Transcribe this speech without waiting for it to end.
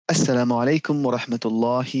Assalamu alaikum wa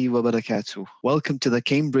rahmatullahi wa barakatuh. Welcome to the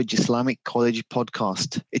Cambridge Islamic College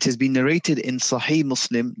podcast. It has been narrated in Sahih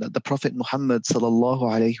Muslim that the Prophet Muhammad sallallahu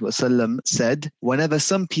alaihi wasallam said, whenever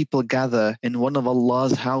some people gather in one of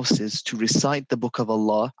Allah's houses to recite the book of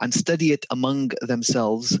Allah and study it among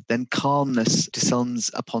themselves, then calmness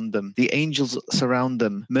descends upon them. The angels surround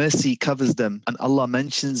them, mercy covers them, and Allah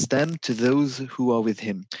mentions them to those who are with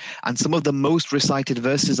Him. And some of the most recited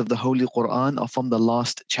verses of the Holy Quran are from the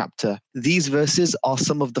last chapter. These verses are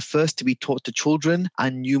some of the first to be taught to children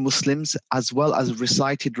and new Muslims, as well as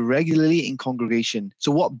recited regularly in congregation.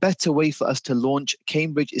 So what better way for us to launch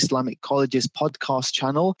Cambridge Islamic College's podcast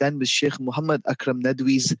channel than with Sheikh Muhammad Akram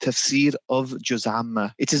Nadwi's Tafsir of Juz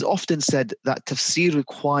Amma. It is often said that tafsir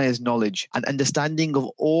requires knowledge and understanding of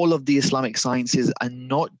all of the Islamic sciences and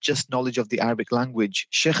not just knowledge of the Arabic language.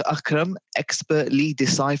 Sheikh Akram expertly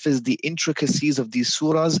deciphers the intricacies of these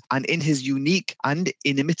surahs and in his unique and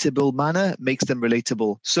inimitable manner makes them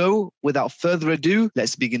relatable. So, without further ado,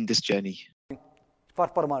 let's begin this journey. For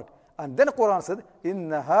permanent. And then Quran said,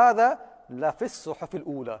 "Inna hada la fi suhuf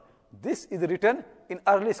al-ula." This is written in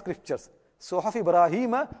early scriptures. Suhuf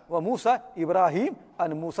Ibrahim wa Musa, Ibrahim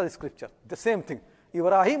and Musa scripture. The same thing.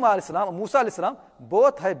 Ibrahim alayhi salam and Musa alayhi salam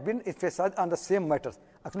both have been emphasized on the same matters.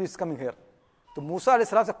 Actually, it's coming here. So Musa alayhi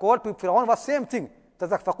salam's call to Fir'aun was same thing.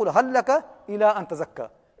 فَقُلْ هَلْ لَكَ إِلَىٰ أَن تَزَكَّىٰ.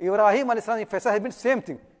 Ibrahim alayhi salam emphasized has been same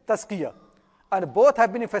thing, tazkiyah. And both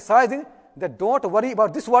have been emphasizing that don't worry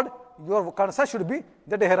about this world, your concern should be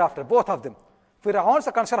the day hereafter, both of them. Fir'aun's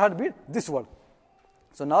concern had been this world.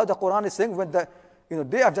 So now the Quran is saying when the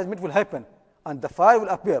day of judgment will happen and the fire will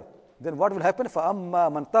appear, then what will happen?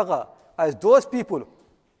 فَأَمَّا مَنْ طَغَىٰ. As those people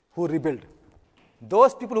who rebelled,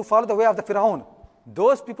 those people who follow the way of the Fir'aun,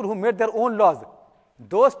 those people who made their own laws,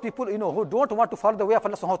 those people who don't want to follow the way of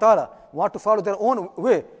Allah subhanahu wa ta'ala, want to follow their own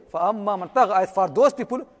way. فَأَمَّا مَنْ طَغَىٰ. As for those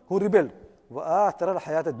people who rebelled, وَآثَرَ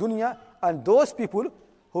الْحَيَاةَ الدُّنْيَا. And those people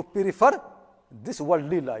who prefer this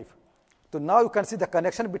worldly life. So now you can see the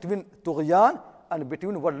connection between tughyan and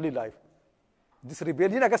between worldly life. This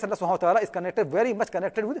rebellion against Allah subhanahu wa ta'ala is connected, very much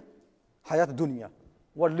connected with hayat dunya,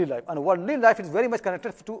 worldly life. And worldly life is very much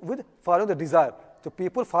connected with following the desire. So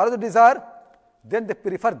people follow the desire, then they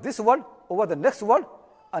prefer this world over the next world,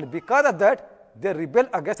 and because of that, they rebel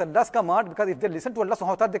against Allah's command, because if they listen to Allah subhanahu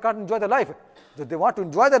wa ta'ala, they can't enjoy the life. So they want to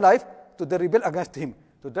enjoy the life, so they rebel against Him.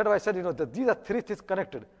 So that's why I said, that these are three things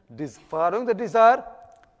connected. Following the desire,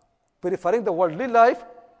 preferring the worldly life,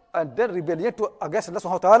 and then rebellion against Allah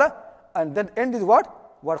subhanahu wa ta'ala, and then end is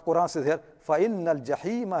what? What Quran says here, فَإِنَّ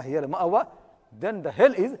الْجَحِيمَ هِيَ الْمَأْوَى. Then the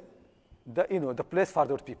hell is the place for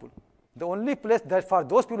those people. The only place that for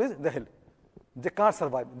those people is the hell. They can't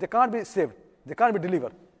survive. They can't be saved. They can't be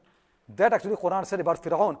delivered. That actually Quran said about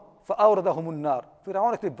Fir'aun. فَأَوْرَدَهُمُ النَّارِ.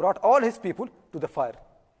 Fir'aun actually brought all his people to the fire.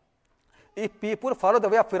 If people follow the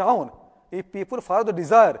way of Fir'aun, if people follow the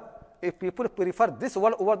desire, if people prefer this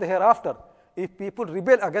world over the hereafter, if people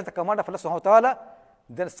rebel against the command of Allah subhanahu wa ta'ala,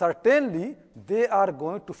 then certainly they are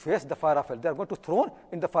going to face the fire of hell. They are going to be thrown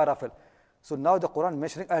in the fire of hell. So now the Quran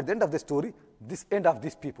mentioning at the end of the story, this end of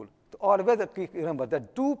these people. So always remember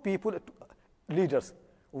that two people, leaders.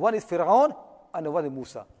 One is Fir'aun and one is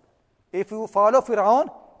Musa. If you follow Fir'aun,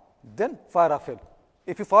 then fire of hell.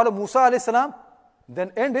 If you follow Musa alayhi salam,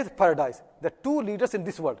 then end is paradise. The two leaders in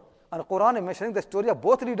this world. And Quran is mentioning the story of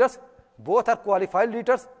both leaders. Both are qualified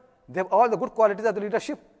leaders. They have all the good qualities of the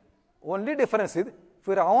leadership. Only difference is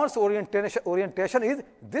Fir'aun's orientation is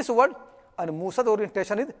this world, and Musa's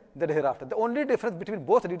orientation is the hereafter. The only difference between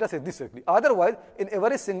both leaders is this. Otherwise, in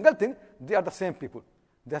every single thing, they are the same people.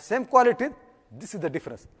 They have same qualities. This is the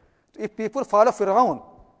difference. If people follow Fir'aun,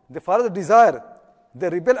 they follow the desire, they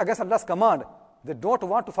rebel against Allah's command, they don't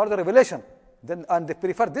want to follow the revelation, then and they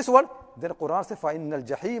prefer this world, then Quran says, فَإِنَّ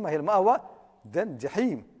الْجَحِيمَ هِيَ الْمَأْوَى. Then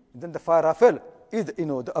Jahim, then the fire of hell is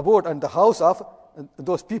the abode and the house of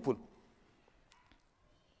those people.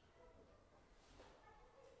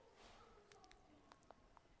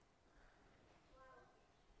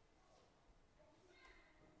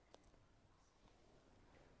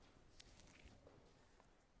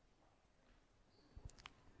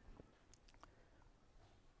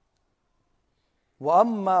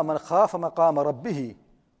 وَأَمَّا مَنْ خَافَ مَقَامَ رَبِّهِ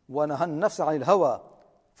وَنَهَى النَّفْسَ عَنِ الْهَوَىٰ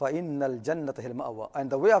فَإِنَّ الْجَنَّةَ هِيَ الْمَأْوَىٰ. And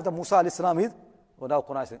the way of the Musa alayhi salam is, now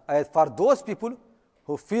Quran is saying, as for those people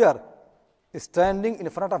who fear standing in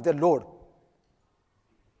front of their Lord,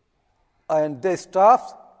 and they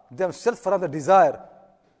stop themselves from the desire,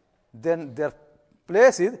 then their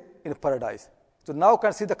place is in paradise. So now you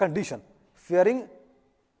can see the condition. Fearing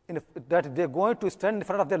that they are going to stand in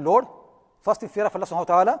front of their Lord, first in fear of Allah subhanahu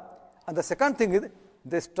wa ta'ala, and the second thing is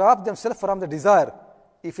they stop themselves from the desire,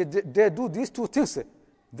 if they do these two things,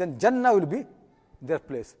 then Jannah will be their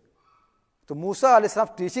place. So Musa alayhi salam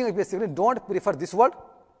teaching is basically don't prefer this world,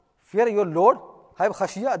 fear your Lord, have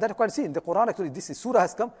khashiyah. That you can see in the Quran. Actually, this surah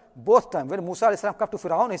has come both times. When Musa alayhi salam came to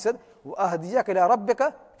Fir'aun, he said, وَأَهْدِيَكَ إِلَىٰ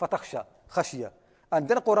رَبِّكَ فَتَخْشَى khashiyah. And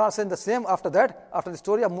then Quran said the same after that, after the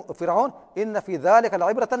story of Fir'aun, إِنَّ فِي ذَلِكَ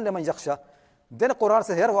لَعِبْرَةً لِمَنْ يَخْشَى. Then Quran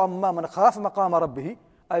says here, وَأَمَّا مَنْ خَافَ مَقَامَ رَبِّهِ,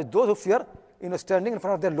 as those who fear, standing in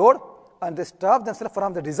front of their Lord, and they stop themselves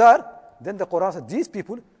from the desire, then the Quran says these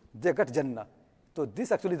people, they get Jannah. So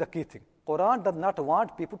this actually is the key thing. Quran does not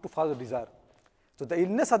want people to follow desire. So the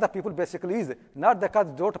illness of the people basically is not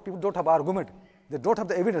because people don't have argument, they don't have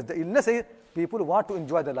the evidence. The illness is people want to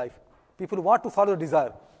enjoy their life. People want to follow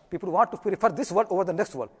desire. People want to prefer this world over the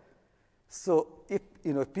next world. So if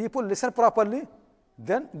people listen properly,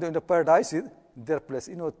 then the paradise is their place.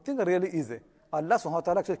 Thing really is Allah subhanahu wa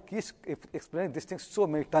ta'ala actually keeps explaining this thing so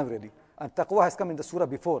many times really. And taqwa has come in the surah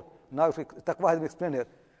before. Now taqwa has been explained here,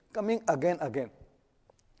 coming again.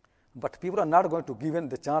 But people are not going to give in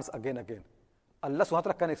the chance again. Allah subhanahu wa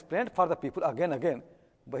ta'ala can explain for the people again,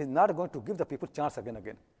 but He's not going to give the people chance again.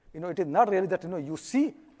 It is not really that you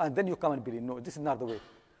see and then you come and believe. No, this is not the way.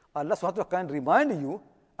 Allah subhanahu wa ta'ala can remind you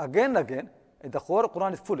again. And the whole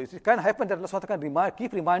Quran is full. It can happen that Allah subhanahu wa ta'ala can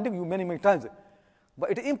keep reminding you many times.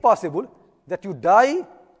 But it is impossible that you die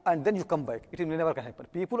and then you come back. It will never can happen.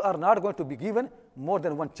 People are not going to be given more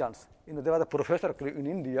than one chance. There was a professor in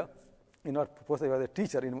India, professor was a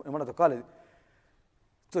teacher in one of the colleges.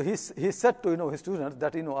 So he said to his students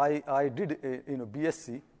that I did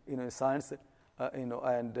BSc in science,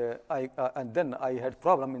 and then I had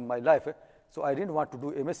problem in my life, so I didn't want to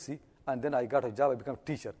do MSc, and then I got a job, I became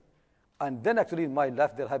teacher, and then actually in my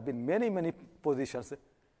life there have been many positions,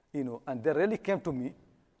 and they really came to me,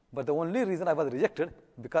 but the only reason I was rejected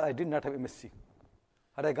because I did not have MSc.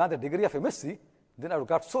 Had I got the degree of MSc, then I would have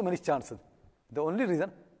got so many chances. The only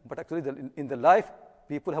reason, but actually in the life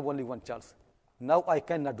people have only one chance. Now I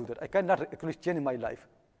cannot do that. I cannot actually change my life.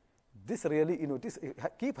 This really, this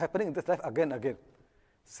keep happening in this life again.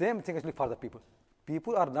 Same thing actually for the people.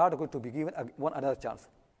 People are not going to be given one another chance.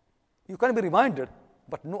 You can be reminded,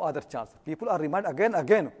 but no other chance. People are reminded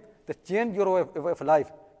again to change your way of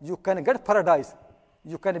life. You can get paradise.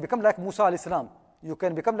 You can become like Musa alayhi salam. You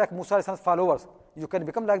can become like Musa alayhi salam's followers. You can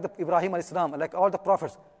become like the Ibrahim alayhi salam, like all the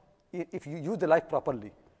prophets, if you use the life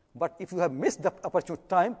properly. But if you have missed the opportune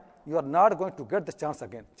time, you are not going to get the chance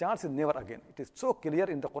again. Chance is never again. It is so clear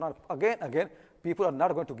in the Quran. Again, people are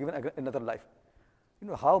not going to give another life.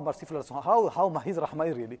 How merciful Allah, how His Rahmah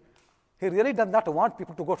is really. He really does not want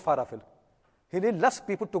people to go far afield. He really loves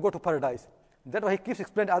people to go to paradise. That's why He keeps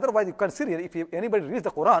explaining. Otherwise, you consider if anybody reads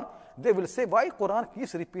the Quran, they will say, why Quran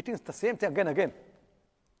keeps repeating the same thing again?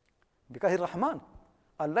 Because He's Rahman.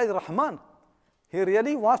 Allah is Rahman. He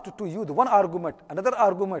really wants to use one argument,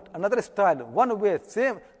 another style, one way,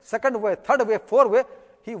 same, second way, third way, fourth way.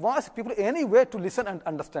 He wants people any way to listen and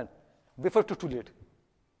understand before too late.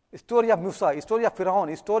 Story of Musa, story of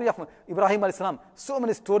Fir'aun, story of Ibrahim alayhi salam. So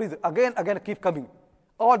many stories again keep coming.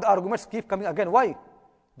 All the arguments keep coming again. Why?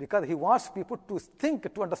 Because He wants people to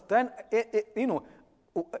think, to understand,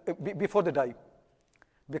 before they die.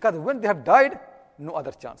 Because when they have died, no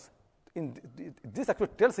other chance. This actually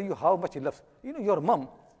tells you how much He loves. Your mom,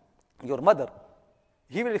 your mother,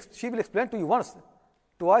 she will explain to you once,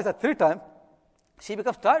 twice, or three times. She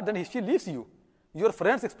becomes tired, then she leaves you. Your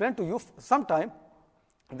friends explain to you sometime,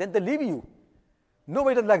 then they leave you.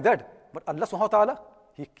 Nobody does like that. But Allah subhanahu wa ta'ala,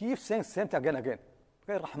 He keeps saying same thing again.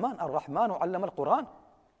 Because Rahman, Ar-Rahman, Allama al-Quran.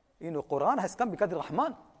 Quran has come because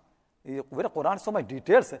Rahman. Where Quran has so many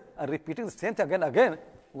details and repeating the same thing again.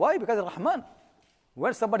 Why? Because Rahman.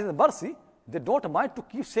 When somebody is mercy, they don't mind to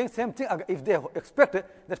keep saying same thing if they expect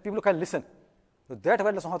that people can listen. So that's why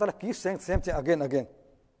Allah subhanahu wa ta'ala keeps saying same thing again.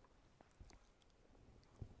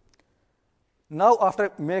 Now after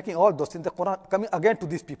making all those things, the Quran coming again to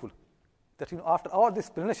these people. That after all this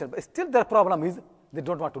explanation, but still their problem is they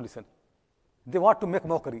don't want to listen. They want to make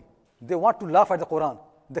mockery. They want to laugh at the Quran.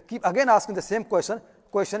 They keep again asking the same question,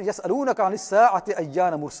 يَسْأَلُونَكَ عَنِ السَّاعَةِ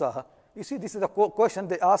أَيَّانَ مُرْسَاهَا. You see, this is the question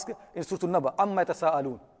they ask in Surah An-Naba, Amma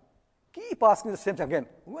yatasa'alun. Keep asking the same thing again.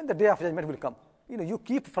 When the day of judgment will come? You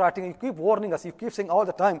keep frightening, you keep warning us, you keep saying all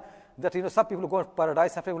the time that some people go to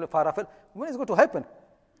paradise, some people go far off. When is it going to happen?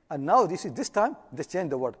 And now this time they change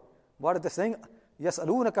the word. What are they saying?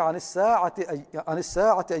 يَسْأَلُونَكَ عَنِ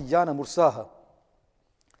السَّاعَةِ أَيَّانَ مُرْسَاهَا.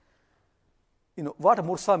 What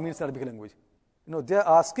Mursa means in Arabic language. They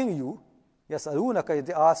are asking you, يَسْأَلُونَكَ,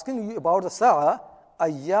 they are asking you about the Sa'a,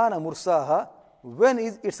 Ayyana Mursaha, when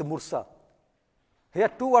is its Mursa? Here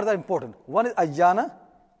two words are important. One is Ayyana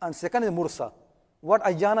and second is Mursa. what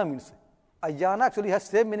ayana means. Ayana actually has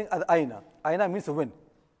same meaning as aina. Aina means when.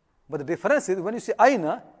 But the difference is when you say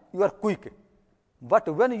aina, you are quick. But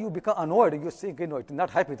when you become annoyed, you think, it's not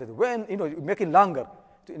happy. When, you make it longer.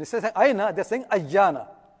 So instead of saying aina, they're saying ayana.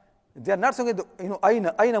 They are not saying,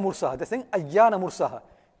 aina mursaha. They're saying ayana mursaha.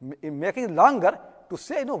 Making it longer to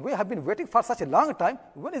say, we have been waiting for such a long time.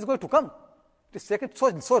 When is it going to come? It is taking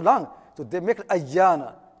so long. So they make it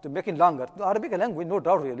ayana to make it longer. The Arabic language, no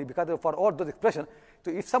doubt really, because for all those expressions,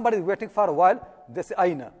 so if somebody is waiting for a while, they say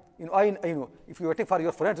aina. If you're waiting for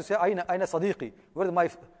your friend to say aina sadiqi, where is my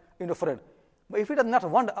friend? But if he does not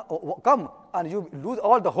want to come and you lose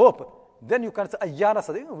all the hope, then you can say ayana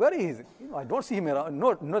sadiqi. Where is he? I don't see him around.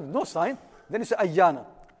 No sign. Then you say ayana.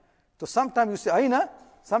 So sometimes you say aina,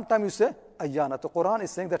 sometimes you say ayana. The Quran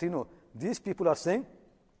is saying that these people are saying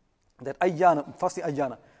that ayana, first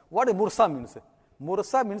ayana. What does mursa means?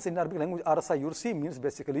 Mursa means in Arabic language, arsa yursi means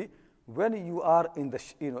basically when you are in the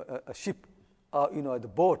a ship, the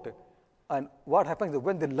boat, and what happens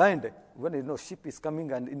when they land, when ship is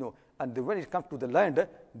coming and when it comes to the land,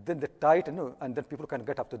 then the tide and then people can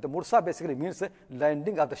get up. So the mursa basically means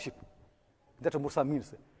landing of the ship. That's what mursa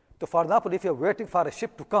means. So for example, if you are waiting for a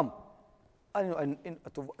ship to come, and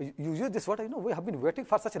you use this word, we have been waiting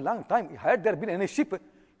for such a long time. Had there been any ship, it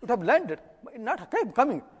would have landed, but it not kept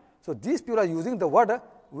coming. So these people are using the word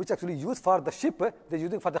which actually used for the ship, they're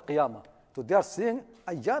using for the qiyamah. So they are saying,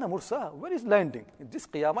 Ayyana Mursa, where is landing? In this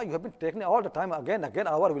qiyamah, you have been taking all the time, again,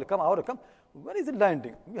 hour will come. Where is it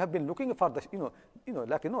landing? We have been looking for the,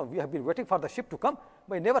 we have been waiting for the ship to come,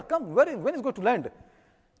 but it never come. When is it going to land?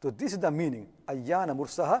 So this is the meaning, Ayyana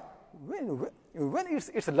Mursaha, when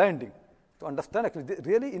it's landing. To understand actually,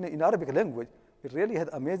 really in Arabic language, it really has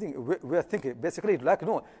amazing way of thinking. Basically, the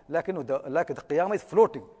qiyamah is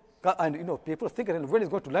floating. And people think when it's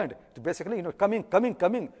going to land. So basically, coming.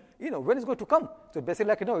 When it's going to come. So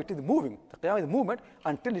basically, it is moving. The qiyamah is movement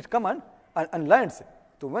until it comes and lands.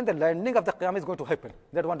 So when the landing of the qiyamah is going to happen,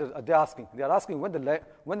 that's what they're asking. They are asking when the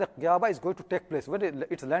qiyamah is going to take place, when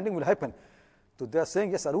its landing will happen. So they are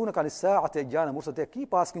saying, yes, arunaka lis-sa'ati ayyana mursaha. They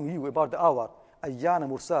keep asking you about the hour. Ayyana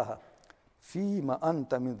mursaha. Fima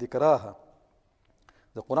anta min dhikraha.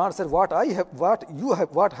 The Quran said, what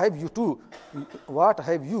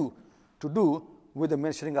have you to do with the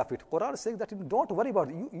mentioning of it? Quran says that don't worry about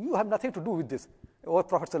it. You have nothing to do with this. Or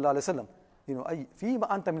Prophet sallallahu alaihi wasallam, fima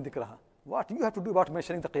anta min dhikraha. What you have to do about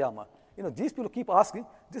mentioning the qiyamah? These people keep asking.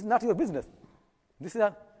 This is not your business. This is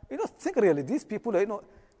not. Think really. These people,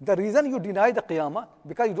 the reason you deny the qiyamah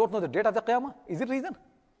because you don't know the date of the qiyamah. Is it reason?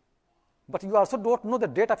 But you also don't know the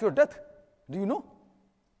date of your death. Do you know?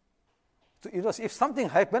 So if something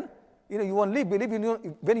happened, you only believe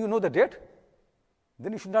when you know the date,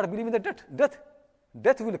 then you should not believe in the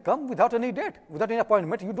death will come without any date, without any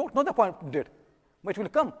appointment. You don't know the date, but it will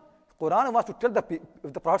come. Quran wants to tell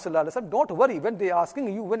the Prophet ﷺ, don't worry when they are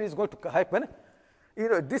asking you when it is going to happen.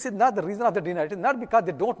 This is not the reason of the denial. It is not because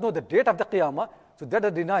they don't know the date of the qiyamah, so they are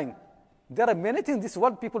denying. There are many things in this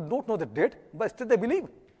world people don't know the date, but still they believe.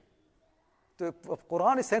 The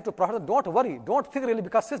Quran is saying to Prophet, don't worry, don't think really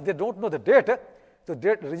because since they don't know the date, so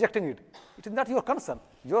they're rejecting it. It is not your concern.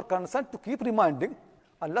 Your concern to keep reminding,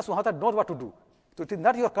 Allah subhanahu wa ta'ala knows what to do. So it is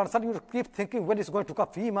not your concern, you keep thinking when it's going to come.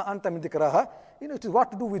 Fima anta min dhikraha. It is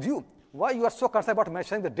what to do with you. Why you are so concerned about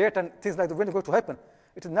mentioning the date and things like that when it's going to happen?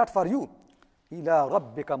 It is not for you. Ila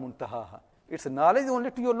rabbika muntahaha. It's knowledge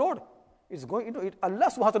only to your Lord. It's going, Allah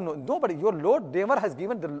subhanahu wa ta'ala, nobody, your Lord never has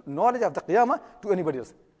given the knowledge of the qiyamah to anybody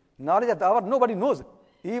else. Knowledge of the hour, nobody knows.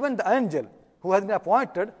 Even the angel who has been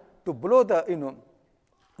appointed to blow the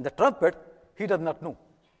trumpet, he does not know.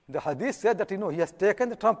 The hadith said that, he has taken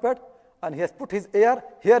the trumpet and he has put his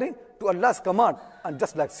hearing to Allah's command. And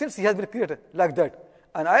just like, since he has been created like that.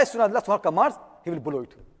 And as soon as Allah subhanahu commands, he will blow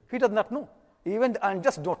it. He does not know. Even the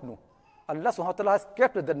angels don't know. Allah subhanahu wa ta'ala has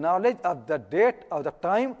kept the knowledge of the date, of the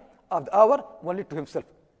time, of the hour, only to himself.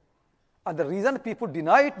 And the reason people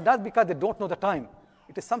deny it, not because they don't know the time.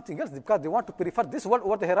 It is something else, because they want to prefer this world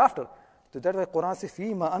over the hereafter. So that's why Quran says,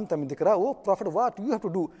 Fima anta min dhikra. Oh Prophet, what you have to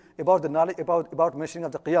do about the knowledge, about mentioning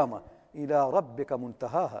of the qiyamah? Ila rabbika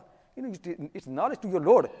muntahaha. It's knowledge to your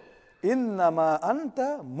Lord. Innama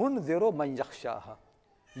anta munziru man yakhshaha.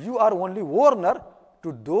 You are only warner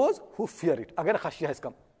to those who fear it. Again, khashya has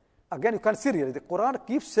come. Again, you can see really, the Quran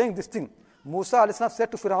keeps saying this thing. Musa alayhi salam said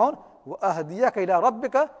to Fir'aun, wa ahdiyaka ila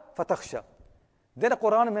rabbika fatakhsha. Then the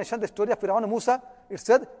Quran mentioned the story of Fir'aun and Musa. It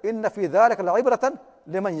said, Inna fi dhalika la'ibratan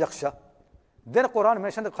liman yakhsha. Then the Quran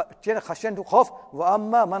mentioned the chain of khashyan to khawf, wa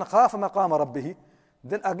amma man khafa maqama rabbihi.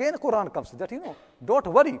 Then again the Quran comes that, don't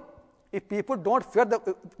worry. If people don't fear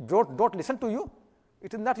don't listen to you,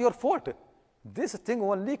 it is not your fault. This thing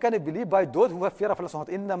only can be believed by those who have fear of Allah subhanahu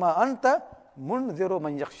wa ta'ala. Innama anta munziru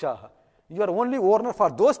man yakhshaha. You are only warner for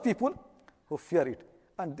those people who fear it.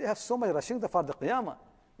 And they have so much rushing for the Qiyamah.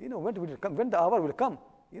 When it will come, when the hour will come,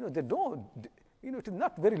 they don't, it is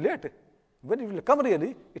not very late. When it will come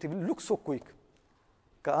really, it will look so quick.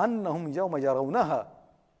 كَأَنَّهُمْ يَوْمَ يَرَوْنَهَا.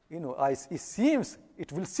 It seems,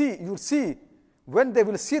 it will see, you will see, when they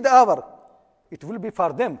will see the hour, it will be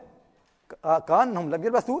for them. كَأَنَّهُمْ لَمْ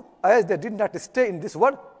يَلْبَثُوا, as they did not stay in this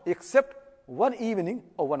world except one evening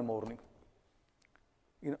or one morning.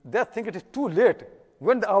 They think it is too late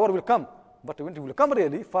when the hour will come, but when it will come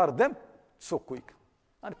really, for them, so quick.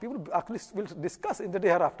 And people actually will discuss in the day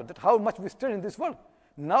hereafter that how much we stay in this world.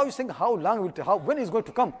 Now you think how long will it, when is going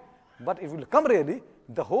to come? But it will come really,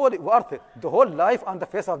 the whole earth, the whole life on the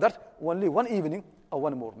face of that, only one evening or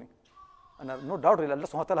one morning. And no doubt really, Allah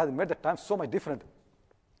subhanahu wa ta'ala has made the time so much different.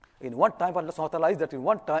 In one time, Allah subhanahu wa ta'ala is that in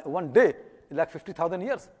one day is like 50,000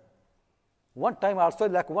 years. One time also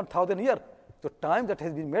is like 1,000 years. So time that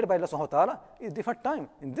has been made by Allah subhanahu wa ta'ala is different time.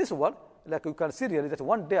 In this world, like you can see really that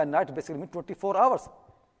one day and night basically means 24 hours.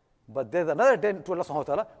 But there's another day to Allah subhanahu wa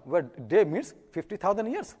ta'ala where day means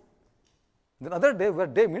 50,000 years. Then another day where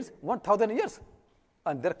day means 1,000 years.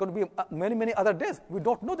 And there could be many other days. We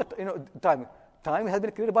don't know that time. Time has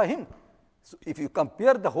been created by Him. So if you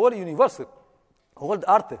compare the whole universe, whole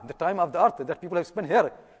earth, the time of the earth that people have spent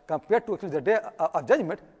here, compared to actually the day of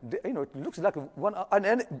judgment, it looks like one.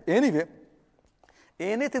 And anyway,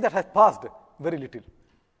 anything that has passed, very little.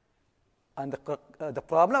 And the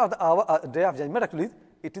problem of the day of judgment actually is,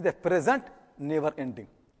 it is a present, never ending.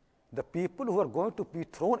 The people who are going to be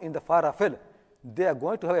thrown in the fire of hell, they are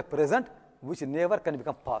going to have a present which never can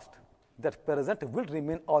become past. That present will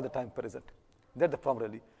remain all the time present. That's the problem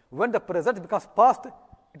really. When the present becomes past,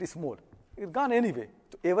 it is small. It's gone anyway.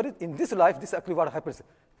 So in this life, this is actually what happens.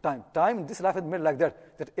 Time in this life is made like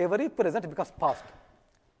that every present becomes past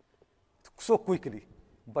so quickly.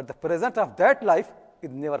 But the present of that life is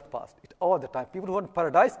never past. It's all the time. People who are in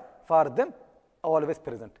paradise, for them, always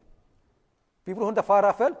present. People who are in the fire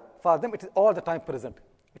of hell, for them, it is all the time present.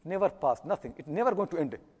 It never passed, nothing. It's never going to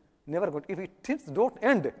end. Never going. If things don't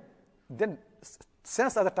end, then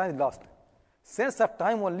sense of the time is lost. Sense of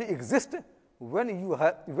time only exists when you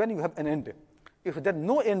have an end. If there's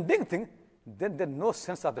no ending thing, then there's no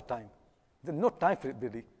sense of the time. There's no time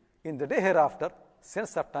really. In the day hereafter,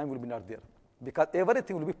 sense of time will be not there, because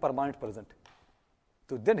everything will be permanent present.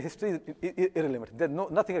 So then history is irrelevant. There's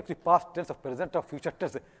nothing actually past tense or present or future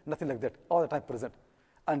tense, nothing like that, all the time present.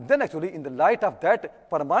 And then actually in the light of that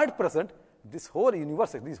permanent present, this whole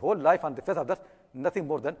universe, this whole life on the face of that, nothing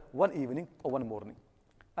more than one evening or one morning.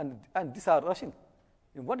 And these are rushing.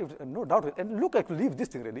 No doubt. And look at, leave this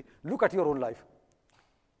thing really. Look at your own life.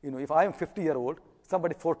 If I am 50-year-old,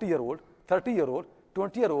 somebody 40-year-old, 30-year-old,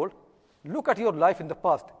 20-year-old, look at your life in the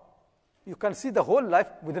past. You can see the whole life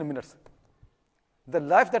within minutes. The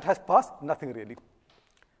life that has passed, nothing really.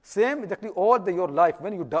 Same exactly all your life.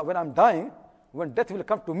 When I'm dying, when death will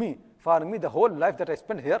come to me, for me the whole life that I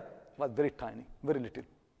spent here was very tiny, very little.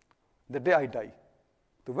 The day I die.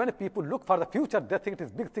 So when people look for the future, they think it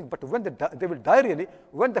is big thing. But when they will die really,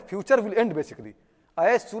 when the future will end basically.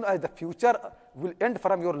 As soon as the future will end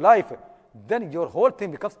from your life, then your whole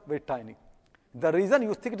thing becomes very tiny. The reason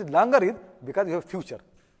you think it is longer is because you have future.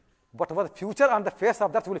 But when the future on the face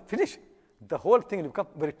of that will finish, the whole thing will become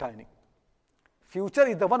very tiny. Future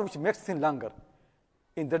is the one which makes things longer.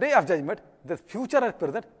 In the day of judgment, the future is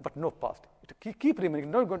present, but no past. It keep remaining,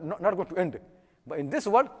 not going to end. But in this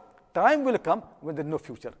world, time will come when there is no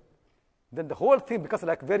future. Then the whole thing becomes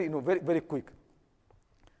like very, very quick.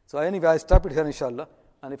 So anyway, I stop it here, inshallah.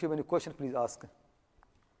 And if you have any question, please ask.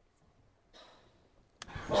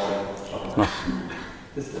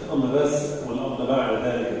 Just on the verse,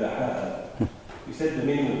 you said the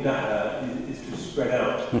meaning of daha is to spread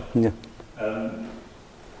out. Yeah.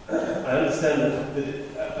 I understand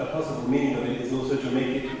that a possible meaning of it is also to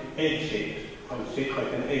make it egg-shaped, shaped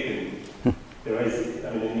like an egg. And there is,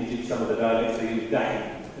 in Egypt, some of the dialects they use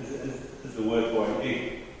dahi as the word for an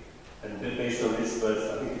egg. And based on this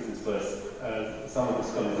verse, I think it's this verse, some of the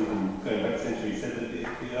scholars, even going back centuries, said that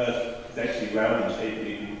the earth is actually round in shape,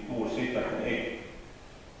 even more shaped like an egg.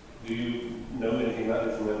 Do you know anything about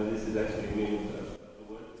this, and whether this is actually the meaning of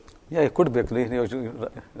the word? Yeah, it could be actually.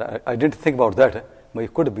 I didn't think about that, but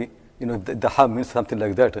it could be. The ha means something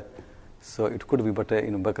like that. So it could be, but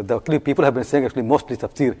the people have been saying actually mostly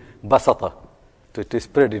tafsir basata, to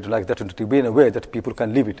spread it like that, to be in a way that people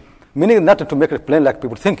can live it. Meaning not to make it plain like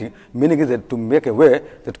people thinking. Meaning is that to make a way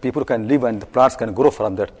that people can live and the plants can grow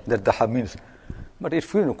from that. That the ha means. But it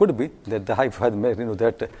could be that the hype had made,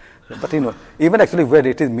 that, but even actually where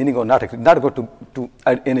it is meaning or not, not going to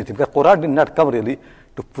add anything. Because Quran did not come really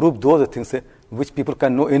to prove those things which people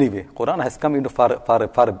can know anyway. Quran has come into far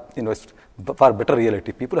better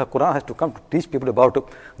reality. Quran has to come to teach people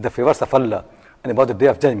about the favors of Allah and about the Day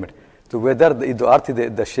of Judgment. So whether the earth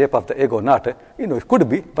is the shape of the egg or not, it could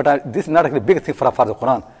be, but this is not actually a big thing for the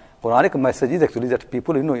Quran. Quranic message is actually that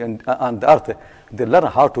people, on the earth, they learn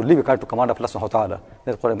how to live according to command of Allah subhanahu wa ta'ala.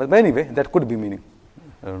 That's Quran. But anyway, that could be meaning.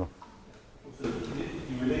 I don't know. So you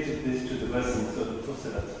related this to the verse in Surah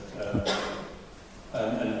Nazi'at,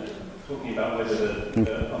 and talking about whether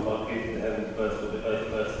Allah created the heaven first or the earth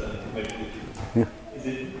first, and maybe is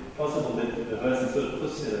it possible that the verse in Surah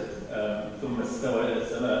Nazi'at, ثم استوى إلى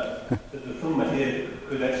السماء, that the thumma here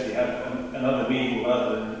could actually have another meaning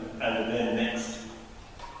rather than and then next?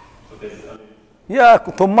 Yeah,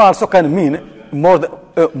 thumma also can mean more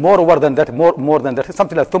than that, more than that.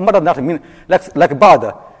 Something like thumma does not mean like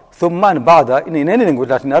ba'da. Thumma and ba'da in any language,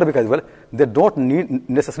 like in Arabic as well, they don't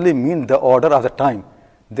necessarily mean the order of the time.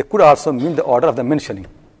 They could also mean the order of the mentioning.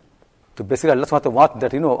 So basically, Allah subhanahu wa ta'ala wants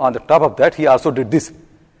that on the top of that He also did this.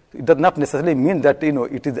 It does not necessarily mean that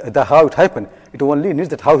it is how it happened. It only needs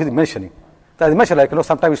that how He is mentioning. So as I mentioned, like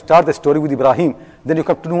sometimes you start the story with Ibrahim, then you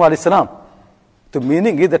come to Nuh alayhi salam. The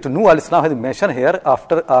meaning is that Nuh alayhi salam has mentioned here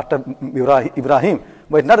after Ibrahim,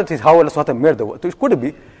 but it's not that is how Allah subhanahu wa ta'ala made the world. So it could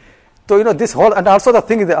be. So this whole, and also the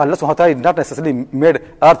thing is that Allah subhanahu wa ta'ala did not necessarily made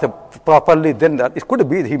earth properly, then that it could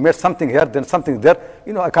be He made something here, then something there,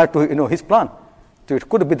 according to His plan. So it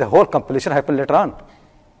could be the whole compilation happened later on.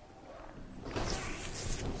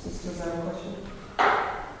 Sisters, have a question?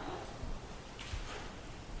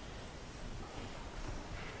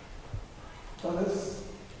 Others?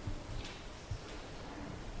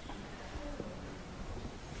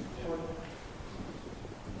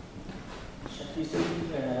 You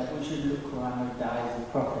said we should look Quran with the eyes of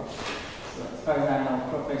prophets. So as far as I know,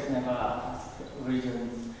 prophets never ask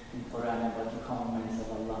religions in Quran about the commandments of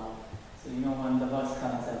Allah. So when the verse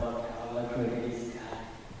comes about how Allah created the sky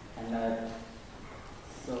and earth,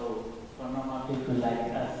 so for normal people like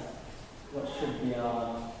us, what should be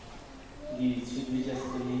our views? Should we just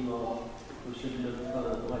believe, or we should look for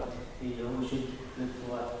what we should look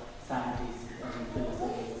for what scientists and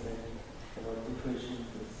philosophers say about the creation of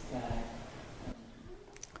the sky?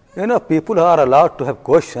 People are allowed to have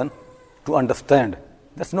question to understand.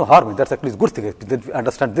 That's no harm. That's actually a good thing. They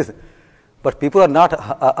understand this. But people are not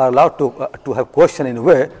allowed to have question in a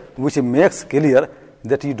way which makes clear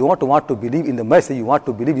that you don't want to believe in the message, you want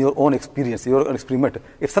to believe in your own experience, your own experiment.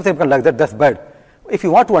 If something like that, that's bad. If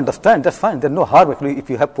you want to understand, that's fine. There's no harm actually if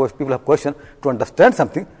you have people have question to understand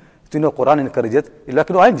something. So, Quran encourages,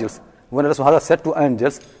 like angels. When Allah subhanahu wa ta'ala said to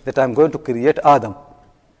angels that I'm going to create Adam.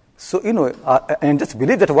 So, angels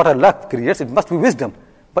believe that what Allah creates, it must be wisdom.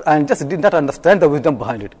 But angels did not understand the wisdom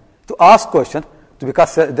behind it. To ask question,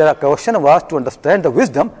 because their question was to understand the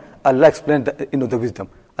wisdom, Allah explained the wisdom.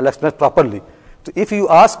 Allah explained properly. So if you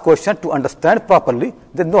ask question to understand properly,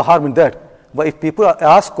 there's no harm in that. But if people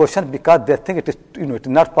ask question because they think it is it is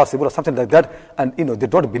not possible or something like that, and they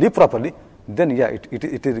don't believe properly, then yeah,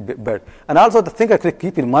 it is bad. And also the thing I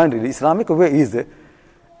keep in mind, really, Islamic way is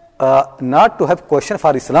not to have question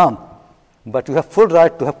for Islam, but you have full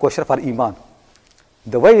right to have question for Iman.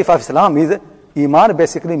 The way of Islam is Iman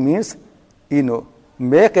basically means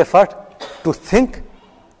make effort to think,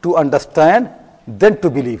 to understand, then to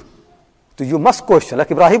believe. So you must question, like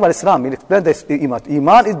Ibrahim alayhi salam, he explained this Iman.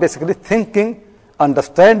 Iman is basically thinking,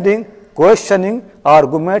 understanding, questioning,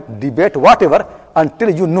 argument, debate, whatever, until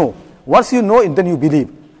you know. Once you know, then you believe.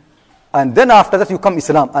 And then after that you come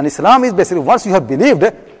Islam. And Islam is basically, once you have believed,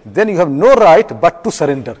 then you have no right but to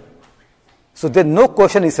surrender. So there is no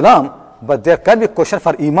question in Islam, but there can be question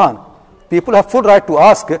for Iman. People have full right to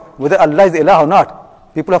ask whether Allah is Ilah or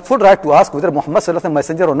not. People have full right to ask whether Muhammad sallallahu alaihi wasallam is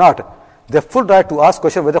messenger or not. They have full right to ask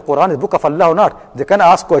question whether Quran is book of Allah or not. They can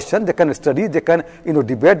ask question, they can study, they can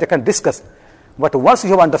debate, they can discuss. But once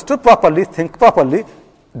you have understood properly, think properly,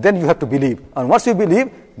 then you have to believe. And once you believe,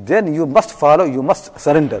 then you must follow, you must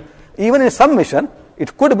surrender. Even in some mission,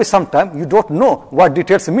 it could be sometime you don't know what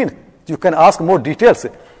details mean. You can ask more details.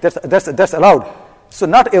 That's allowed. So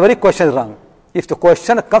not every question is wrong. If the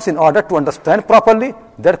question comes in order to understand properly,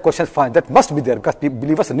 that question is fine. That must be there because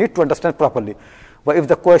believers need to understand properly. But if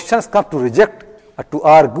the questions come to reject, to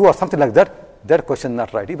argue or something like that, that question is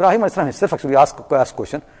not right. Ibrahim alayhi salam himself actually asked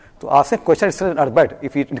question. To ask a question is still not bad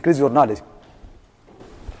if it increases your knowledge.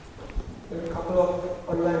 There are a couple of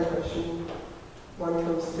online questions. One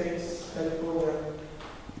from States, California.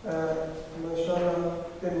 Mashallah,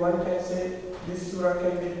 then one can say this surah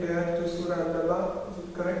can be paired to Surah An-Naba. Is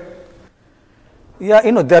it correct?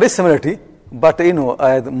 Yeah, there is similarity, but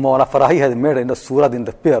Mawlana Farahi has made surah in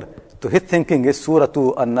the pair. So his thinking is Surah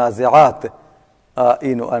Nazi'at,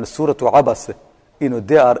 and Surah Abbas,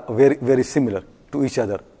 they are very, very similar to each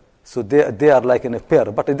other. So they are like in a pair.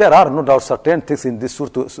 But there are no doubt certain things in this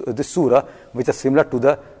surah which are similar to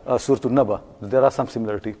the Surah Naba. There are some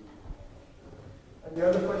similarity. And the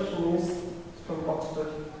other question is from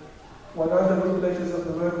Oxford. What are the root letters of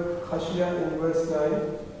the word khashiyah in verse 9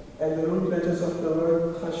 and the root letters of the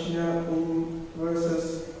word khashiyah in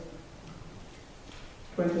verses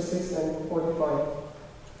 26 and 45,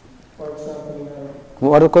 for example, in Arabic?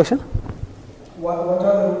 What are the question? What are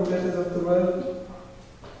the root letters of the word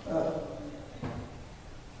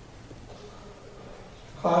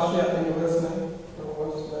khashiyah in verse 9?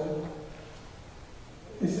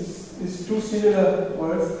 Is two similar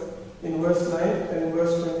words in verse 9 and in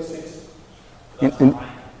verse 26.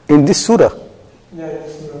 In this surah? Yeah, in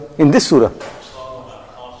this surah. In this surah?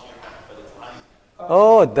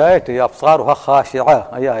 Oh, that, أبصارها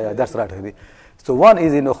خاشعة. Yeah, that's right. So one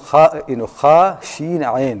is kha, sheen,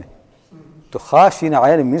 ayn. So kha, sheen,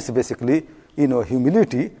 ayn means basically,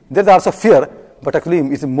 humility. There's also fear, but actually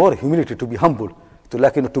it's more humility, to be humble, to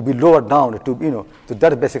like, to be lower down, to, so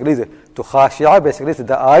that basically is it. To khashia basically is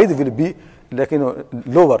the eyes will be like,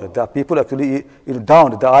 lower. The people actually,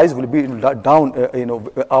 down. The eyes will be down,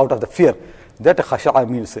 out of the fear. That khashia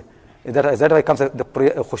means. That why comes the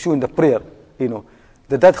prayer, khushu in the prayer,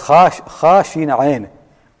 that khashin ayn.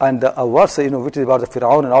 And the verse, which is about the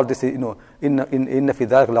Fir'aun and all this, inna fi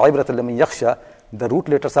dhalik la'ibratan liman yakhsha, the root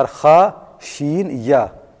letters are kha, shin, ya.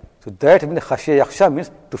 So that means khashya yakhsha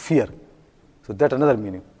means to fear. So that's another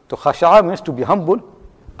meaning. So khasha'a means to be humble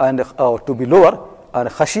and to be lower, and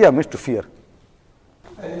khashya means to fear.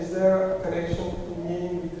 And is there a connection in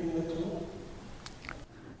meaning between the two?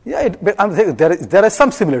 Yeah, I'm saying there is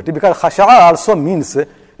some similarity, because khasha'a also means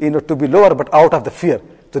to be lower but out of the fear.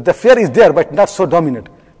 So the fear is there but not so dominant.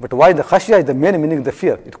 But why the khashya is the main meaning of the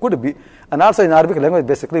fear? It could be. And also in Arabic language,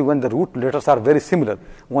 basically when the root letters are very similar,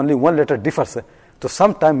 only one letter differs. So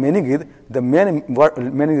sometimes meaning is, the main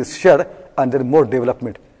meaning is shared and there is more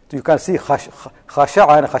development. So you can see khasha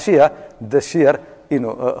and khashia, the sheer,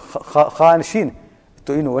 kha and shin.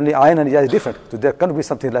 So only ayn and ya is different. So there can be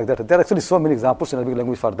something like that. There are actually so many examples in Arabic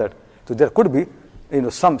language for that. So there could be,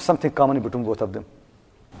 something common between both of them.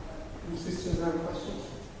 Sisters have questions?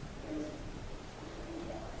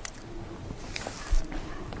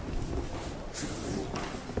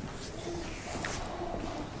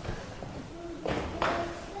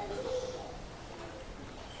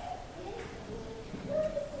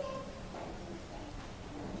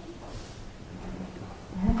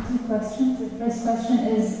 Questions. The first question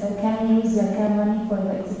is, can we use zakat money for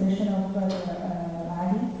the exhibition of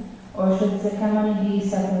Ali, or should zakat money be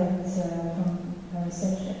separate from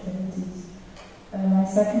research activities? My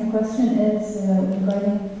second question is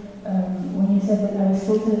regarding when you said that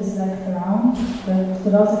Aristotle is like Fir'aun, but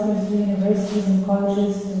philosophers do universities and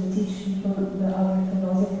colleges to teach people the other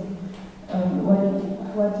philosophy.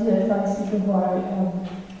 What do you advise people who are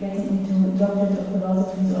getting into doctorate of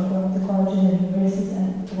philosophies or going to colleges and universities, and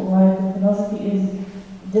why the philosophy is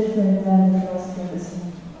different than the philosophy of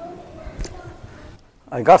Islam?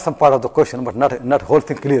 I got some part of the question, but not whole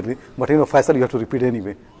thing clearly. But Faisal, you have to repeat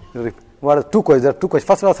anyway. What are two questions? There are two questions.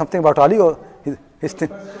 First of all, something about Ali or his thing.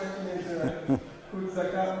 The first question is, could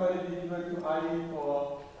zakat money be given to Ali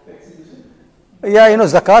for the exhibition? Yeah,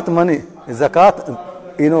 zakat money, zakat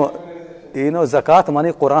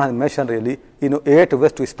money, Quran has mentioned really, 8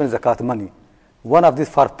 ways to spend zakat money. One of these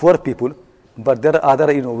for poor people, but there are other,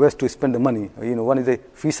 ways to spend the money. One is the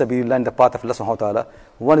fi sabilillah, in the path of Allah subhanahu wa ta'ala.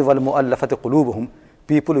 One is al-mu'allafat qulubuhum,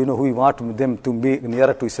 people, who we want them to be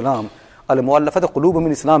nearer to Islam. Al-mu'allafat qulubuhum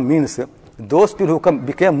in Islam means those people who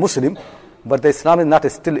became Muslim, but the Islam is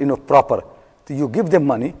not still, proper. So you give them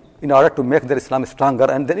money in order to make their Islam stronger,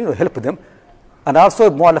 and then, help them. And also,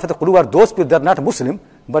 mu'allafat qulub are those people that are not Muslim,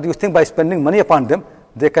 but you think by spending money upon them,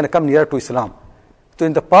 they can come nearer to Islam. So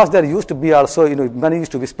in the past, there used to be also, money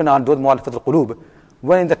used to be spent on those mu'allafat al-qulub.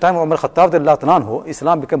 When in the time of Umar Khattab,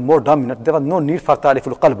 Islam became more dominant, there was no need for ta'alif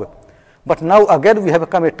al-qalb. But now again, we have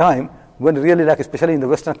come a time when really, like especially in the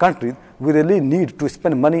Western countries, we really need to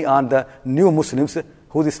spend money on the new Muslims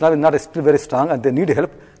whose Islam is not still very strong and they need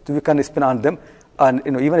help, so we can spend on them. And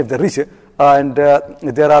even if they're rich, and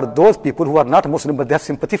there are those people who are not Muslim, but they have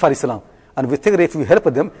sympathy for Islam. And we think that if we help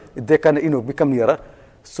them, they can become nearer.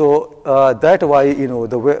 So that's why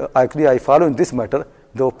the way actually I follow in this matter.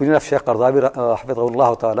 the opinion of Sheikh Qardawi,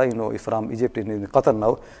 Hafidhahullah Ta'ala, from Egypt in Qatar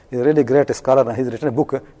now, is a really great scholar, and he's written a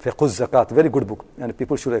book, Fiqh Zakat, very good book, and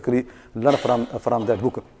people should actually learn from that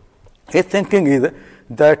book. His thinking is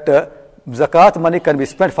that zakat money can be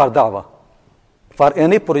spent for da'wah. For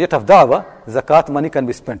any project of da'wah, zakat money can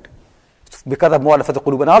be spent. Because of mu'alafat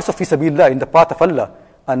al-qulub, and also fi sabilillah, in the path of Allah.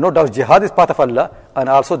 And no doubt jihad is path of Allah, and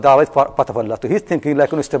also da'wah is path of Allah. So he's thinking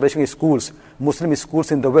like establishing schools, Muslim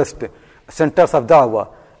schools in the West, centers of da'wah,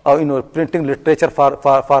 or printing literature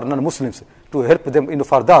for non-Muslims to help them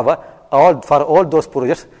for da'wah. For all those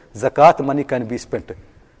projects, zakat money can be spent.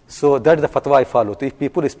 So that is the fatwa I follow. So if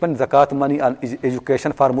people spend zakat money on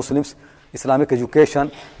education for Muslims, Islamic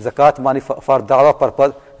education, zakat money for da'wah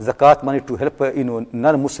purpose, zakat money to help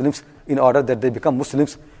non-Muslims in order that they become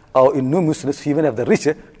Muslims, or in new Muslims, even if the rich,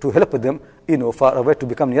 to help them, far away to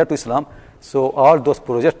become near to Islam. So all those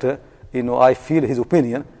projects, I feel his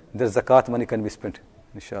opinion that zakat money can be spent,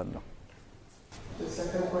 inshallah. The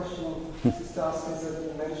second question, Sister asks, is that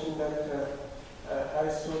you mentioned that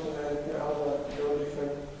Aristotle and Fir'aun are no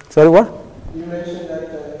different. Sorry, what? You mentioned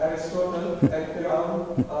that Aristotle and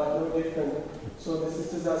Fir'aun are no different. So the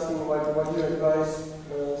sister is asking what do you advise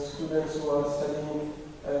students who are studying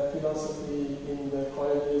philosophy in the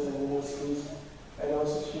colleges and universities? And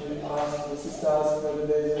also the sister asked whether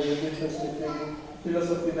there is any difference between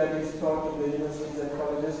philosophy that is taught in the universities and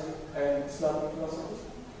colleges and Islamic philosophy.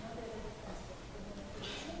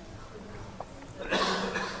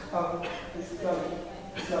 Islamic.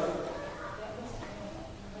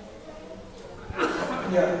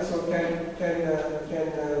 Yeah, so can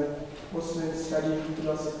Muslims study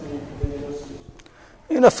philosophy in the university?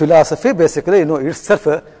 Philosophy basically, itself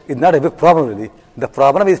is not a big problem really. The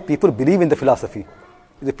problem is people believe in the philosophy.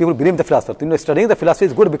 The people believe in the philosophy. Studying the philosophy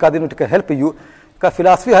is good because it can help you. Because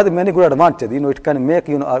philosophy has many good advantages. It can make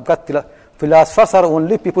philosophers are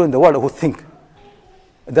only people in the world who think.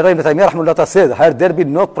 That Ibn Taymiyyah rahimahullah says, had there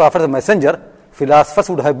been no prophet or messenger, philosophers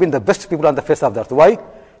would have been the best people on the face of the earth. Why?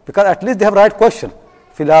 Because at least they have right question.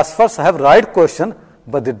 Philosophers have right question,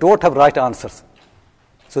 but they don't have right answers.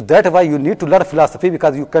 So that's why you need to learn philosophy,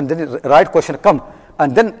 because you can then right question come,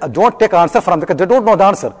 and then don't take answer from, because they don't know the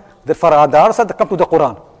answer. Therefore, the answer they come to the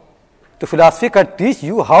Quran. The philosophy can teach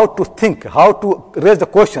you how to think, how to raise the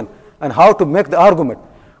question, and how to make the argument.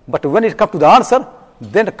 But when it comes to the answer,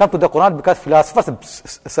 then come to the Quran, because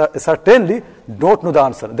philosophers certainly don't know the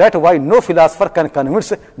answer. That's why no philosopher can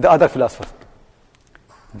convince the other philosophers.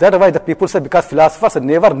 That's why the people say, because philosophers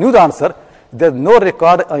never knew the answer, there's no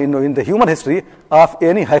record in the human history of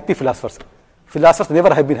any happy philosophers. Philosophers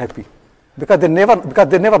never have been happy, because they never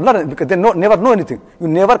learn, because they never know anything. You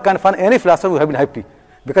never can find any philosopher who have been happy,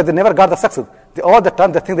 because they never got the success. All the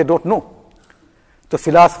time they think they don't know. So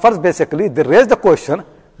philosophers basically, they raise the question,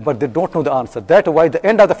 but they don't know the answer. That's why the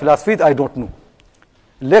end of the philosophy is I don't know.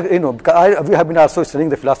 Because we have been also studying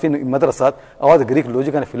the philosophy in madrasat, all the Greek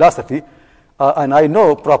logic and philosophy, and I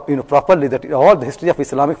know properly that all the history of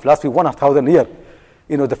Islamic philosophy 1,000 years.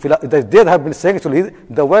 They have been saying actually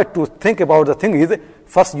the way to think about the thing is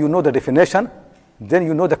first you know the definition, then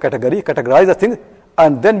you know the category, categorize the thing,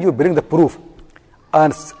 and then you bring the proof.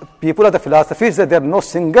 And people of the philosophy say there is no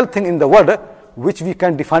single thing in the world which we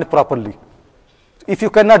can define properly. If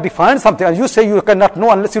you cannot define something, and you say you cannot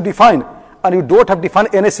know unless you define, and you don't have defined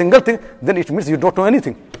any single thing, then it means you don't know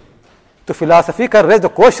anything. So philosophy can raise the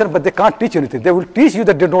question, but they can't teach you anything. They will teach you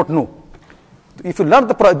that they don't know. If you learn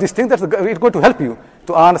this thing, it's going to help you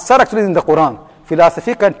to answer actually in the Quran.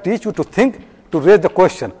 Philosophy can teach you to think, to raise the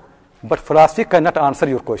question, but philosophy cannot answer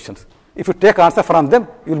your questions. If you take answer from them,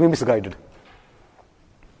 you will be misguided.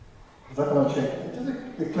 Just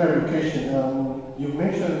a clarification. You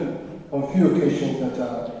mentioned on a few occasions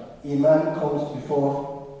that Iman comes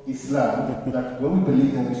before Islam, that when we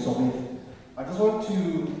believe and we submit. I just want to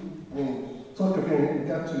talk again in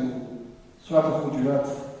regard to Surah Nazi'at,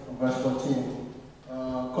 verse 14.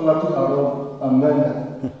 Qulatu Arab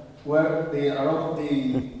Amanna, where the Arab, the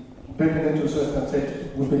breaking into Surah and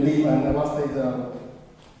said, we believe, and Allah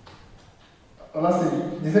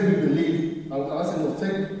says, they said we believe, and Allah said, no,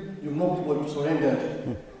 say, you've not what you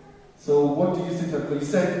surrendered. So what do you say to that? You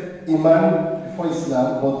said Iman before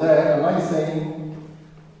Islam, but there Allah is saying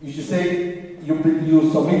you should say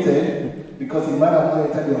you submitted because Iman has not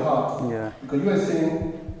entered your heart. Yeah. Because you are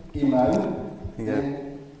saying Iman in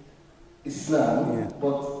Islam,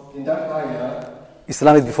 but in that ayah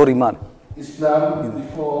Islam is before Iman. Islam is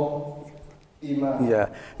before Iman. Yeah.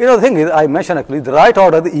 The thing is, I mentioned actually the right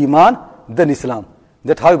order, the Iman, then Islam.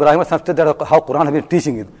 That's how Ibrahim said, that how Quran has been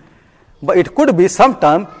teaching it. But it could be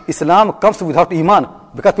sometime Islam comes without Iman,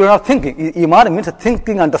 because we are not thinking. Iman means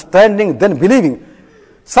thinking, understanding, then believing.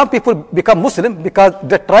 Some people become Muslim because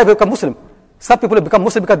their tribe become Muslim. Some people become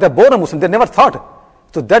Muslim because they're born a Muslim. They never thought.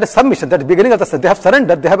 So that is submission. That is the beginning of the they have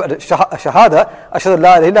surrendered. They have shahada, ashhadu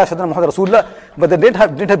la ilaha illallah, ashhadu anna Muhammadan Rasulullah, but they didn't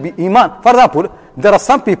have iman. For example, there are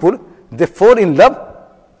some people, they fall in love,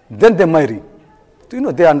 then they marry.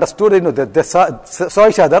 So, they understood, they saw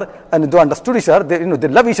each other and they understood each other. They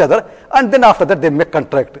love each other, and then after that they make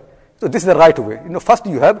contract. So this is the right way. First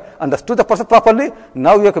you have understood the person properly.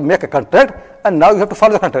 Now you have to make a contract, and now you have to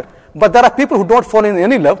follow the contract. But there are people who don't fall in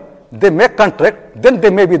any love. They make contract, then they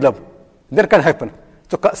may be love. That can happen.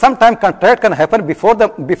 So sometimes contract can happen before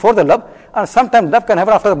the love, and sometimes love can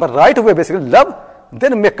happen after. But right away, basically love,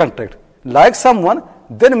 then make contract. Like someone,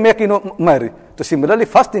 then make marry. So similarly,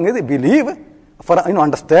 first thing is believe, for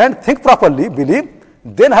understand, think properly, believe,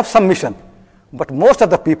 then have submission. But most of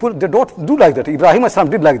the people, they don't do like that. Ibrahim as-salam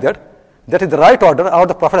did like that. That is the right order. Our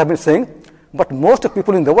the Prophet has been saying. But most of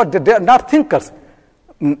people in the world, they are not thinkers.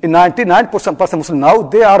 99% Muslims now,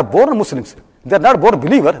 they are born Muslims. They are not born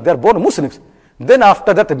believer. They are born Muslims. Then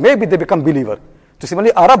after that, maybe they become believer. So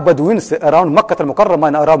similarly, Arab Bedouins around Makkah al-Mukarramah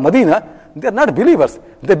and around Medina, they are not believers.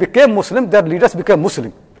 They became Muslim. Their leaders became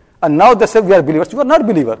Muslim. And now they say we are believers. You are not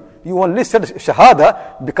believer. You only said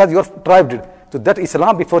shahada because your tribe did. So that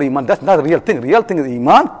Islam before Iman, that's not the real thing. Real thing is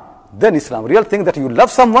Iman, then Islam. Real thing that you love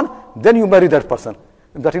someone, then you marry that person.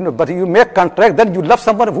 But you make contract, then you love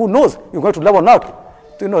someone who knows you're going to love or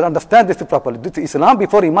not. So, understand this properly. This is Islam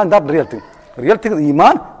before Iman, not the real thing. Real thing is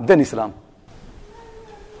Iman, then Islam.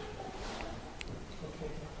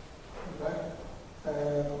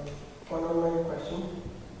 One online question.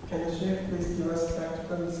 Can the Shaykh please give us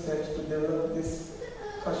practical steps to develop this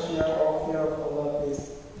khashya or fear of Allah, please?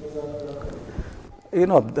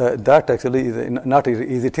 That actually is not an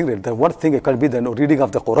easy thing. The one thing can be the reading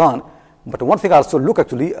of the Quran, but one thing also look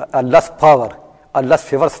actually Allah's power, Allah's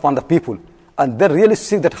favors upon the people, and then really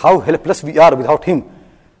see that how helpless we are without Him.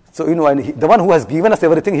 So and the one who has given us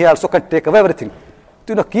everything, He also can take away everything.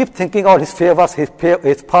 So keep thinking about His favors,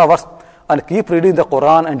 His powers, and keep reading the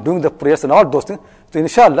Quran and doing the prayers and all those things. So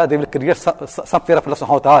inshallah they will create some fear of Allah subhanahu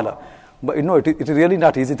wa ta'ala. But it is really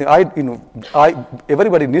not easy thing.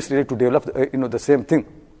 Everybody needs really to develop the same thing.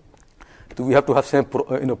 So we have to have same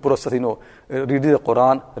process. Reading the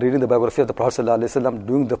Quran, reading the biography of the Prophet sallallahu alaihi wasallam,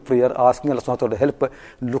 doing the prayer, asking Allah subhanahu wa ta'ala to help,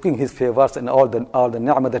 looking His favors and all the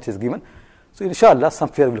ni'mah that He has given. So inshallah some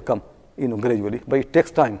fear will come, gradually, but it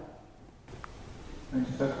takes time.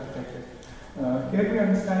 Here we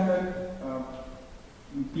understand that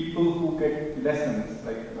people who get lessons,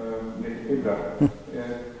 like get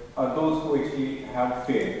Ibra, are those who actually have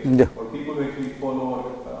faith, or people who actually follow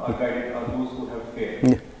or are guided are those who have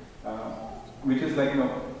faith, which is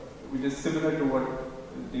which is similar to what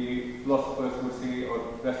the philosophers would say or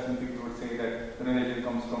Western people would say that religion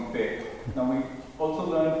comes from faith. Now we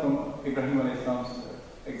also learn from Ibrahim alayhi salam's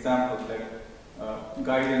example that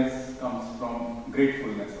guidance comes from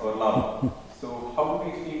gratefulness or love. So how do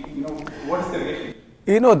we actually, what is the relation?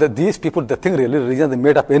 That these people, the thing really, religion they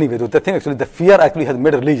made up anyway. The thing actually, the fear actually has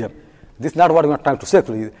made religion. This is not what we are trying to say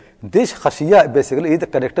actually. This khashiyah basically is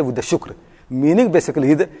connected with the shukr. Meaning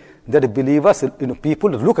basically is that believers, people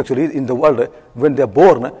look actually in the world when they are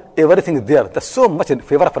born, everything is there. There's so much in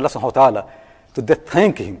favor of Allah subhanahu wa ta'ala. So they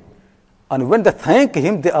thank Him. And when they thank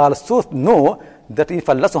Him, they also know that if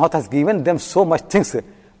Allah subhanahu wa ta'ala has given them so much things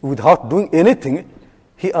without doing anything,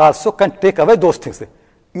 He also can take away those things.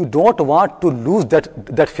 You don't want to lose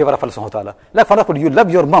that favor of Allah subhanahu wa ta'ala. Like for example, you love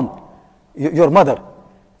your mom, your mother.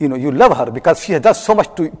 You love her because she has done so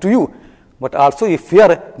much to you. But also you fear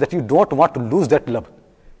that you don't want to lose that love.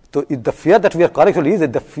 So the fear that we are calling is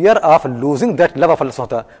the fear of losing that love of Allah subhanahu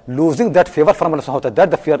wa ta'ala, losing that favor from Allah subhanahu wa ta'ala.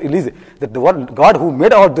 That the fear is that the one God who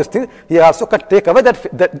made all these things, He also can take away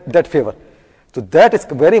that favor. So that is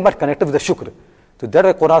very much connected with the shukr. So that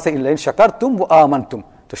the Quran says, "In shakartum wa amantum."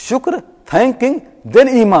 So shukr, thanking, then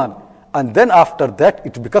iman. And then after that,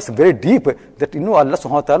 it becomes very deep that Allah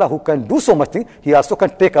subhanahu wa ta'ala who can do so much thing, He also can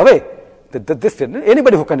take away this fear.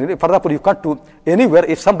 Anybody who can, for example, you can't do anywhere.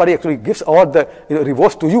 If somebody actually gives all the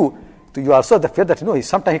rewards to you also have the fear that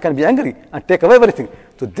sometimes he can be angry and take away everything.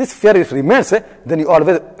 So this fear if remains, then you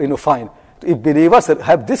always find. So if believers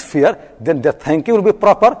have this fear, then their thanking will be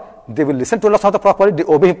proper. They will listen to Allah subhanahu wa ta'ala properly, they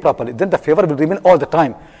obey Him properly. Then the favor will remain all the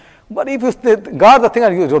time. But if you guard the thing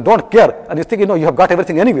and you don't care, and you think you have got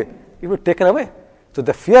everything anyway, it will be taken away. So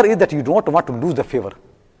the fear is that you don't want to lose the favor.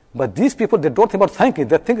 But these people, they don't think about thanking.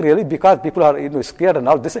 They think really because people are scared and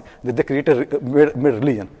all this, that they created made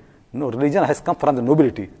religion. No, religion has come from the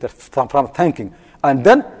nobility, from thanking. And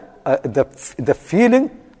then the feeling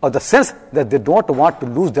or the sense that they don't want to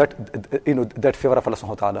lose that favor of Allah subhanahu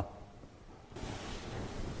wa ta'ala.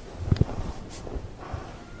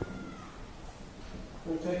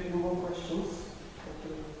 We'll take a few more questions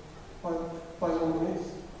after 5 more minutes,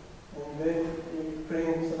 and then we'll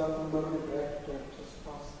bring Salat al-Maghrib at just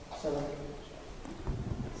past 7.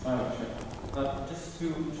 Just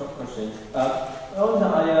two short questions. On the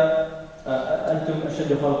ayah, أنتم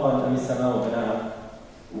أشد خلقا أم السماء بناها.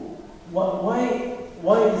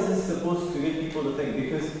 Why is this supposed to get people to think?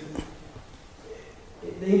 Because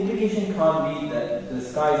the implication can't be that the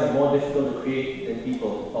skies are more difficult to create than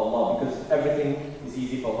people for Allah, because everything is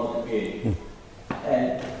easy for Allah to create.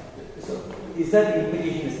 And so, is that the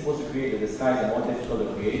implication is supposed to create that the skies are more difficult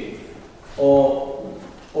to create? Or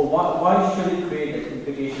why should it create that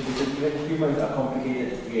implication? Because even humans are complicated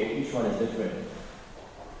to create, each one is different.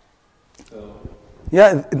 So,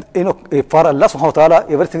 yeah, for Allah subhanahu wa ta'ala,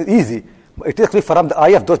 everything is easy. It is clear from the eye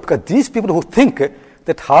of those, because these people who think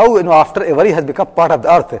that how, after everybody has become part of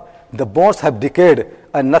the earth, the bones have decayed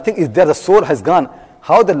and nothing is there, the soul has gone,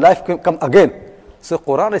 how the life can come again. So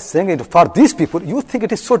Quran is saying, for these people, you think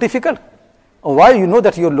it is so difficult. Why you know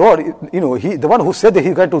that your Lord, He, the one who said that He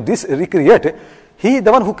is going to this recreate, He,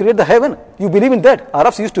 the one who created the heaven. You believe in that.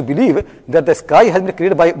 Arabs used to believe that the sky has been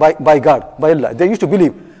created by God, by Allah. They used to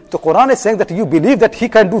believe. So Quran is saying that you believe that He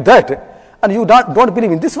can do that, and you don't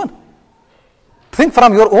believe in this one. Think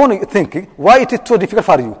from your own thinking, why it is so difficult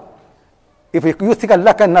for you. If you think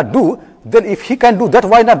Allah cannot do, then if He can do that,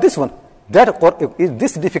 why not this one? That is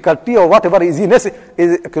this difficulty or whatever easiness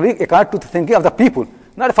is according to the thinking of the people.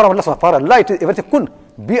 Not for Allah. For Allah, it is everything could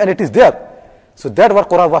be and it is there. So that's what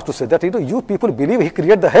Quran was to say, that you people believe He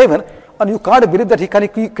created the heaven, and you can't believe that He can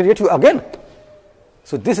create you again.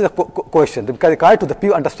 So this is a question, because according to the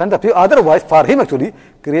people, understand the people. Otherwise, for Him actually,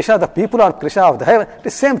 creation of the people or creation of the heaven, it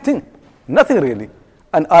is same thing. Nothing really.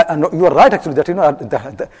 And you are right actually,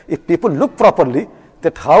 that if people look properly,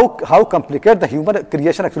 that how complicated the human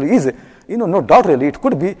creation actually is, no doubt really, it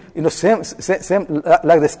could be same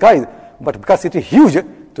like the sky, but because it is huge,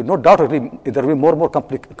 so no doubt really there will be more and more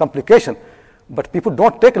complication. But people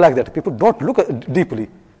don't take like that. People don't look deeply.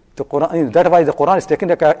 The Quran, that's why the Quran is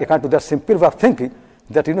taking account to that simple way of thinking,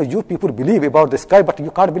 that you people believe about the sky, but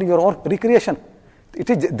you can't believe your own recreation. It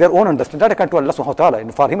is their own understanding. That account to Allah subhanahu wa ta'ala.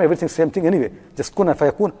 And for Him, everything same thing anyway. Just kun and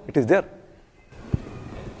fayakun, it is there.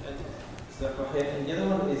 And the other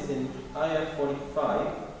one is in ayah 45,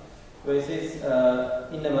 where it says,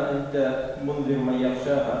 إِنَّمَا أَنْتَ مُنذِرُ مَنْ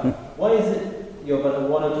يَخْشَاهَا. Why is it you're but a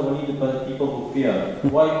warner to only the people who fear?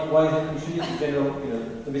 Why is it usually in general,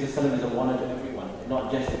 the Mr. Salam is a warner to everyone, not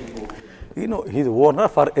just the people who fear? He's a warner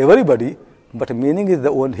for everybody, but meaning is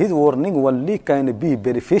his warning only can be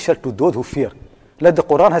beneficial to those who fear. Like the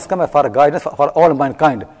Quran has come for guidance for all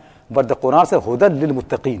mankind, but the Quran says hudan lil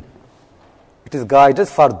muttaqin. It is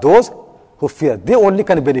guidance for those who fear. They only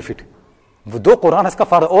can benefit. Though Quran has come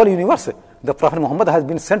for all universe, the Prophet Muhammad has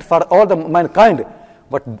been sent for all the mankind,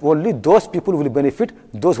 but only those people will benefit,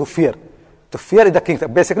 those who fear. The fear is the king.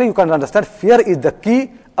 Basically, you can understand fear is the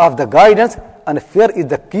key of the guidance, and fear is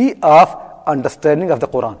the key of understanding of the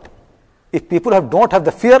Quran. If people don't have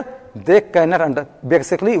the fear, they cannot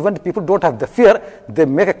basically, when people don't have the fear, they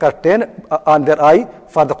make a curtain on their eye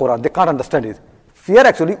for the Quran. They can't understand it. Fear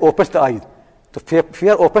actually opens the eyes. So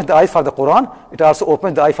fear opens the eyes for the Quran. It also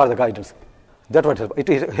opens the eye for the guidance. That's what it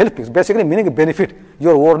is helping. Basically, meaning benefit.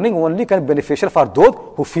 Your warning only can be beneficial for those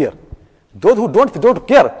who fear. Those who don't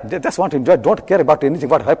care, they just want to enjoy, don't care about anything,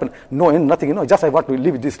 what happened, nothing, just I want to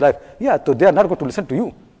live this life. Yeah, so they are not going to listen to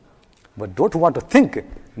you. But don't want to think.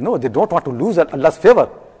 No, they don't want to lose Allah's favor.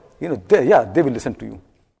 They will listen to you.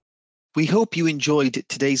 We hope you enjoyed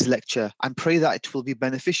today's lecture and pray that it will be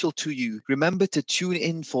beneficial to you. Remember to tune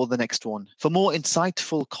in for the next one. For more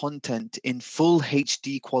insightful content in full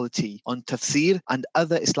HD quality on tafsir and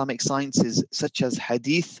other Islamic sciences such as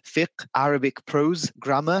hadith, fiqh, Arabic prose,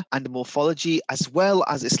 grammar and morphology, as well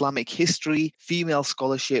as Islamic history, female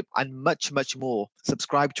scholarship and much, much more,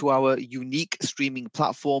 subscribe to our unique streaming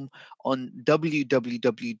platform on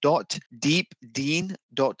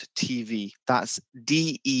www.deepdeen.tv. That's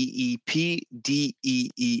DEEPDEEN.tv.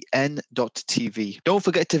 Don't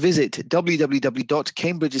forget to visit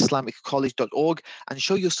www.cambridgeislamicccollege.org and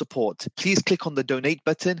show your support. Please click on the donate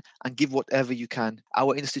button and give whatever you can.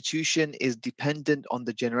 Our institution is dependent on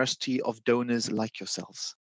the generosity of donors like yourselves.